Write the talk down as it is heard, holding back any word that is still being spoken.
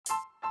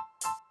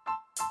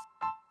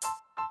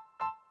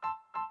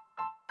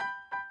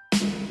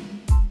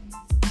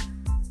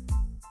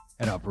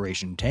At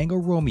Operation Tango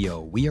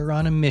Romeo, we are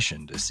on a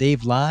mission to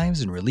save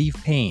lives and relieve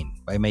pain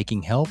by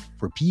making help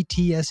for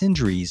PTS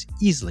injuries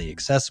easily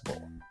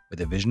accessible, with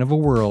a vision of a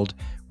world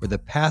where the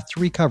path to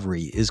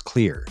recovery is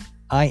clear.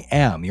 I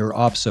am your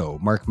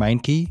OPSO, Mark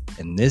Meinke,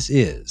 and this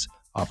is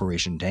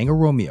Operation Tango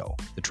Romeo,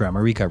 the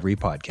Trauma Recovery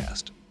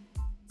Podcast.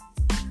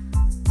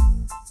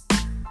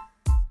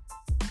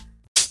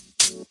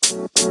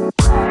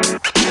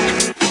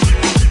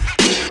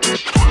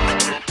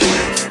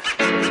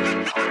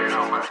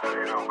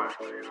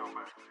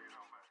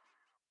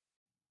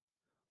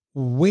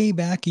 Way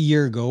back a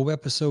year ago,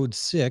 episode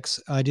 6,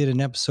 I did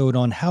an episode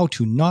on how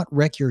to not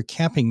wreck your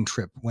camping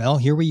trip. Well,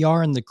 here we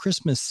are in the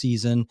Christmas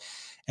season,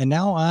 and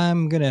now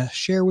I'm going to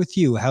share with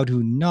you how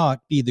to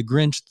not be the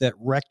Grinch that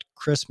wrecked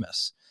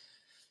Christmas.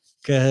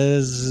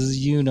 Because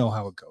you know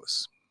how it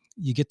goes.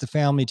 You get the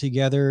family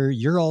together,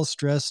 you're all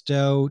stressed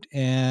out,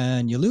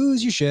 and you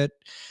lose your shit,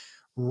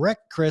 wreck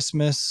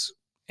Christmas,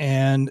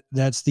 and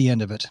that's the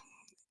end of it.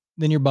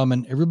 Then you're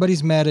bumming.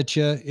 Everybody's mad at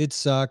you. It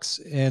sucks.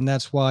 And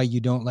that's why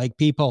you don't like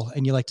people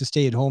and you like to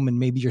stay at home, and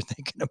maybe you're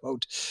thinking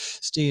about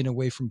staying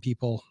away from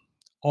people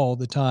all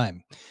the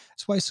time.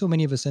 That's why so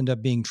many of us end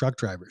up being truck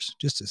drivers,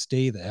 just to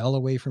stay the hell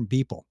away from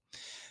people.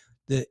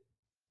 The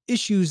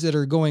issues that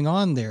are going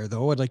on there,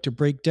 though, I'd like to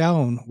break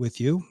down with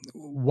you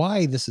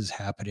why this is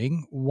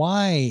happening,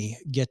 why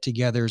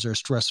get-togethers are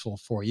stressful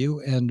for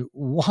you, and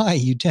why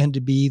you tend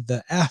to be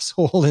the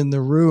asshole in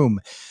the room.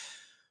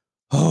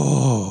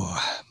 Oh,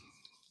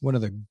 one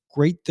of the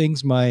great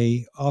things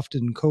my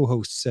often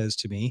co-host says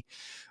to me,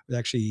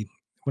 actually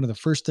one of the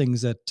first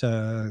things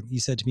that he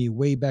said to me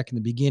way back in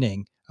the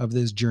beginning of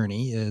this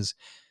journey is,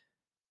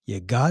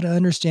 you got to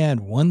understand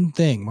one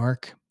thing,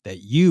 Mark,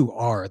 that you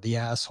are the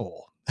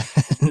asshole.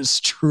 It's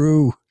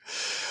true.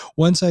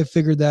 Once I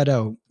figured that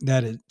out,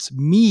 that it's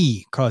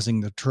me causing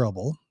the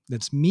trouble,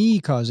 that's me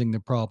causing the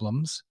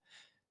problems,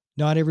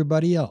 not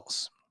everybody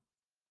else.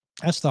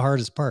 That's the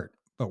hardest part.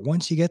 But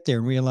once you get there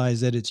and realize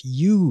that it's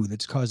you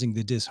that's causing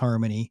the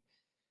disharmony,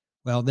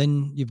 well,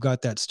 then you've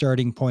got that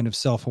starting point of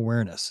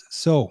self-awareness.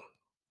 So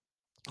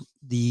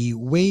the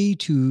way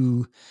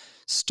to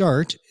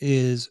start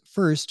is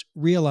first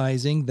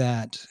realizing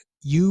that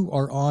you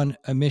are on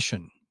a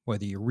mission.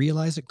 Whether you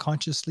realize it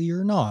consciously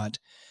or not,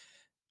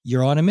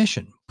 you're on a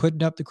mission.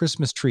 Putting up the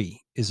Christmas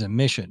tree is a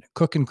mission.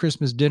 Cooking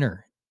Christmas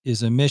dinner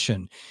is a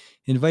mission.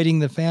 Inviting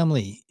the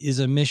family is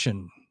a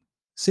mission.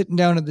 Sitting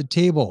down at the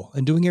table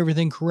and doing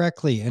everything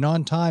correctly and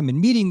on time and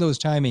meeting those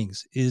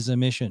timings is a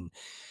mission.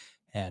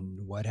 And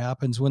what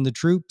happens when the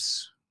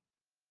troops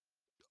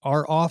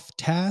are off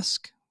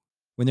task,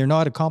 when they're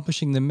not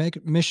accomplishing the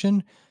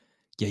mission?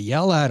 You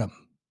yell at them.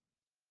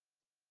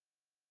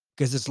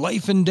 Because it's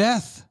life and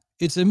death.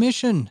 It's a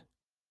mission.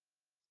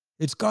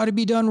 It's got to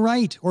be done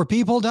right or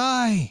people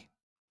die.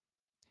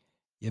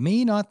 You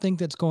may not think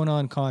that's going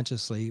on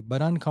consciously,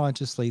 but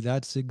unconsciously,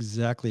 that's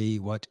exactly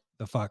what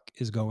the fuck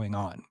is going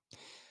on.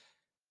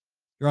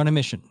 You're on a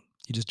mission.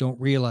 You just don't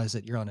realize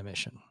that you're on a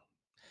mission.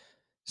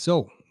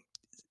 So,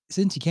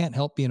 since you can't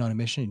help being on a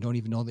mission, you don't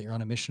even know that you're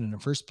on a mission in the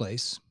first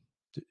place,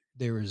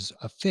 there is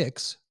a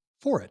fix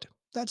for it.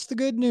 That's the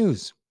good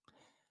news.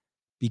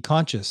 Be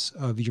conscious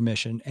of your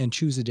mission and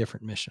choose a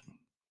different mission.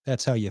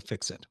 That's how you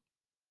fix it.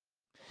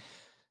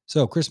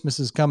 So Christmas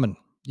is coming.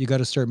 You got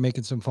to start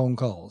making some phone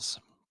calls.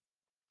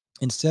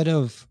 Instead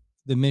of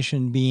the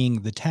mission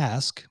being the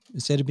task,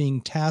 instead of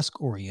being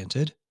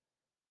task-oriented,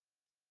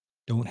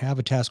 don't have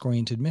a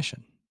task-oriented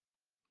mission.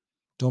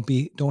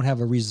 Don't have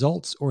a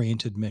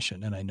results-oriented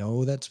mission. And I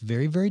know that's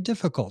very, very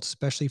difficult,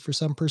 especially for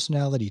some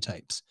personality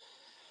types.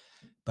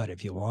 But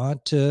if you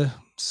want to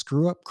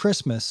screw up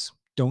Christmas,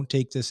 don't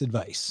take this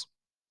advice.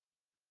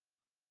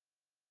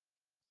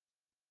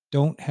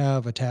 Don't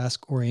have a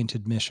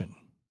task-oriented mission.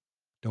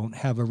 Don't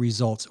have a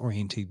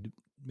results-oriented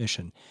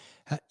mission.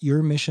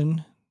 Your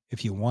mission,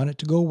 if you want it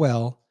to go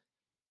well,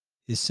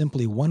 is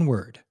simply one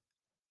word: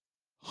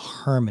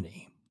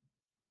 harmony.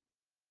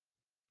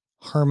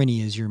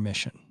 Harmony is your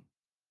mission.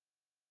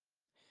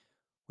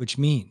 Which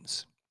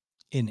means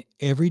in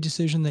every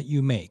decision that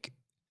you make,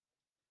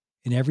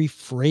 in every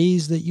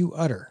phrase that you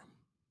utter,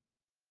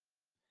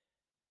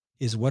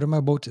 is what am I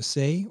about to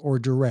say or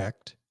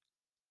direct,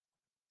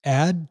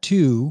 add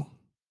to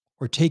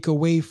or take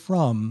away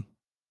from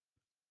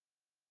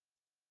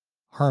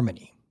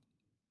harmony.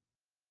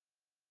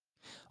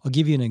 I'll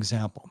give you an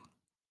example.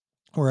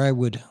 Where I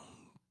would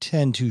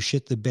tend to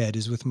shit the bed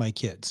is with my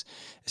kids,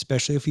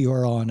 especially if you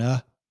are on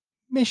a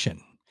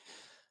mission.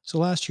 So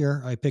last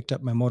year I picked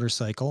up my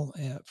motorcycle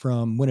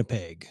from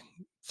Winnipeg,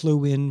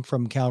 flew in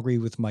from Calgary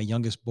with my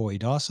youngest boy,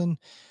 Dawson,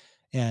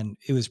 and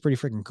it was pretty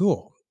freaking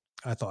cool.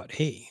 I thought,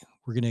 hey,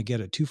 we're going to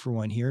get a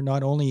 2-for-1 here.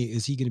 Not only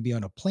is he going to be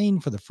on a plane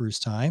for the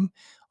first time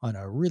on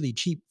a really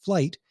cheap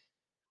flight,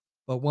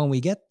 but when we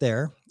get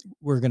there,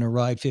 we're going to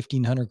ride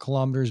 1,500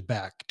 kilometers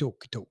back.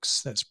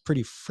 Dokes. That's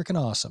pretty freaking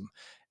awesome.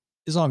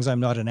 As long as I'm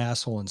not an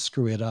asshole and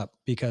screw it up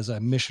because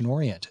I'm mission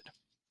oriented.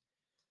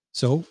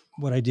 So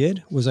what I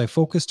did was I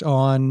focused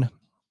on,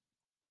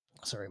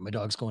 sorry, my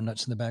dog's going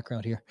nuts in the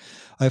background here.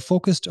 I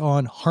focused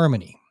on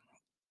harmony.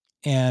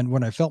 And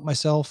when I felt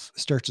myself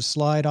start to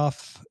slide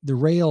off the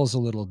rails a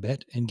little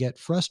bit and get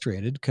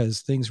frustrated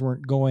because things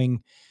weren't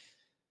going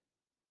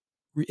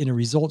in a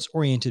results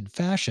oriented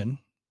fashion,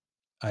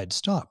 I'd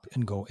stop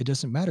and go, it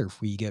doesn't matter if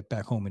we get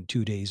back home in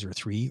 2 days or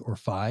 3 or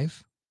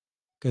 5,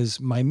 because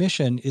my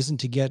mission isn't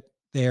to get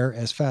there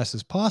as fast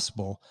as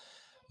possible.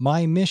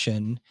 My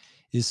mission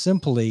is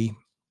simply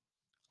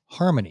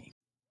harmony.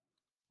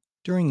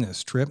 During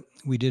this trip,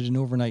 we did an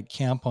overnight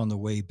camp on the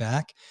way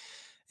back,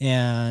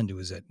 and it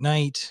was at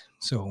night.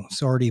 So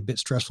it's already a bit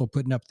stressful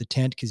putting up the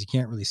tent because you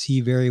can't really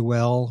see very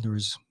well. There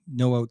was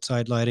no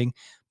outside lighting.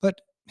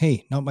 But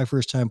hey, not my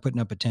first time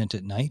putting up a tent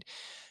at night.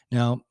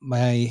 Now,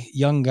 my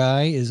young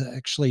guy is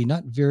actually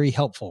not very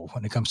helpful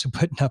when it comes to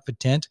putting up a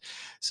tent.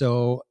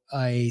 So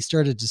I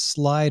started to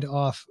slide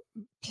off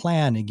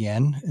plan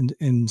again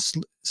and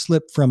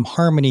slip from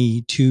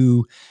harmony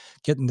to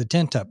getting the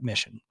tent up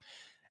mission.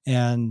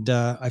 And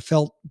I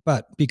felt,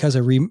 but because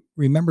I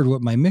remembered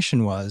what my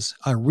mission was,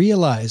 I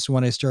realized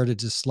when I started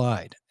to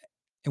slide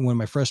and when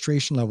my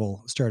frustration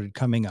level started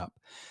coming up.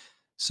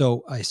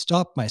 So I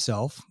stopped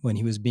myself when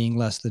he was being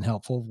less than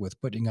helpful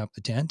with putting up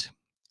the tent,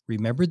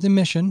 remembered the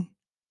mission,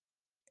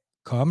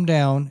 calmed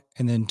down,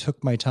 and then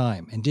took my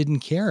time and didn't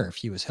care if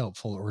he was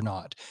helpful or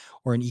not,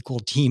 or an equal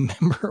team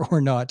member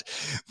or not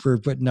for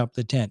putting up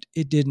the tent.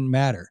 It didn't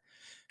matter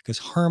because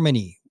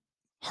harmony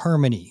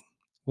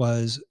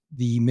was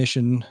the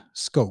mission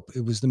scope.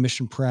 It was the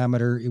mission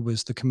parameter. It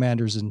was the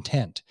commander's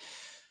intent.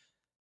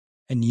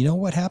 And you know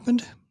what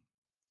happened?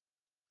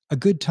 A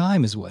good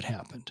time is what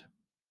happened.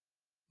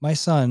 My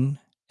son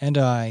and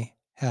I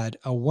had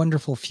a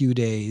wonderful few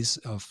days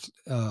of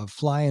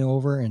flying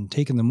over and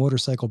taking the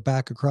motorcycle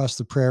back across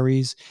the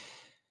prairies.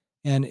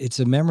 And it's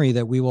a memory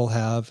that we will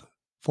have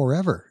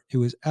forever. It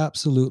was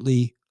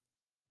absolutely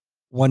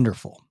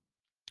wonderful,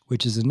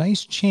 which is a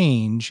nice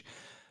change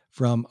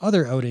from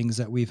other outings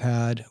that we've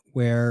had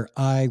where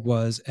I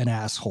was an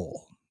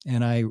asshole.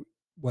 And I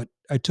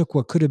took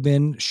what could have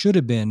been, should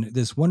have been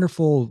this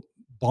wonderful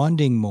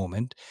bonding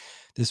moment,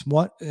 this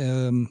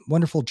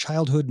wonderful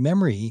childhood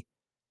memory,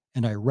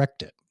 and I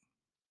wrecked it.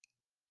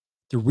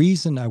 The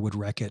reason I would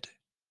wreck it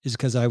is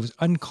because I was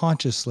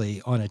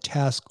unconsciously on a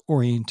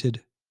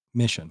task-oriented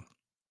mission.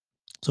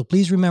 So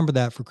please remember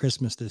that for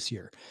Christmas this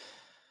year.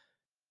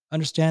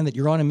 Understand that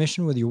you're on a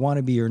mission whether you want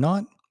to be or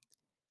not,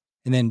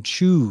 and then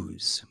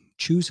choose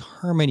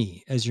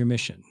harmony as your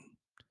mission.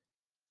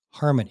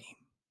 Harmony.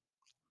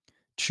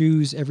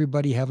 Choose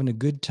everybody having a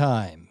good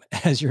time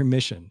as your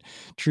mission.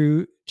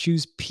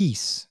 Choose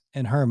peace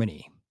and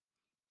harmony.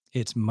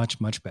 It's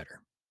much, much better.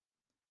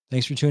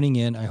 Thanks for tuning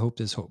in. I hope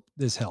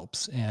this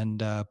helps.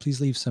 And please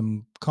leave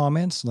some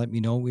comments. Let me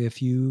know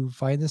if you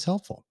find this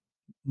helpful.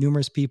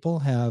 Numerous people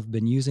have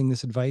been using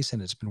this advice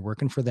and it's been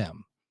working for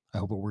them. I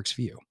hope it works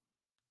for you.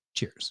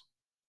 Cheers.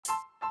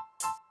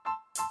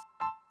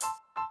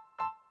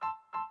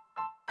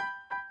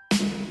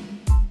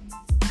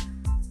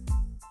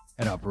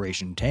 At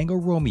Operation Tango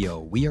Romeo,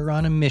 we are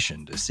on a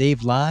mission to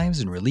save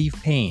lives and relieve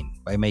pain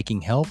by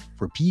making help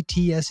for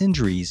PTS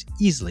injuries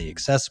easily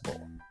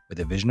accessible, with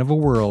a vision of a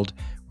world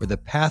where the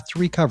path to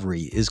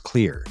recovery is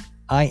clear.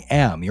 I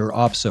am your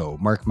OPSO,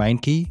 Mark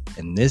Meinke,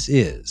 and this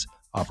is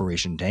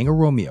Operation Tango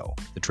Romeo,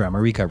 the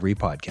Trauma Recovery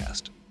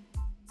Podcast.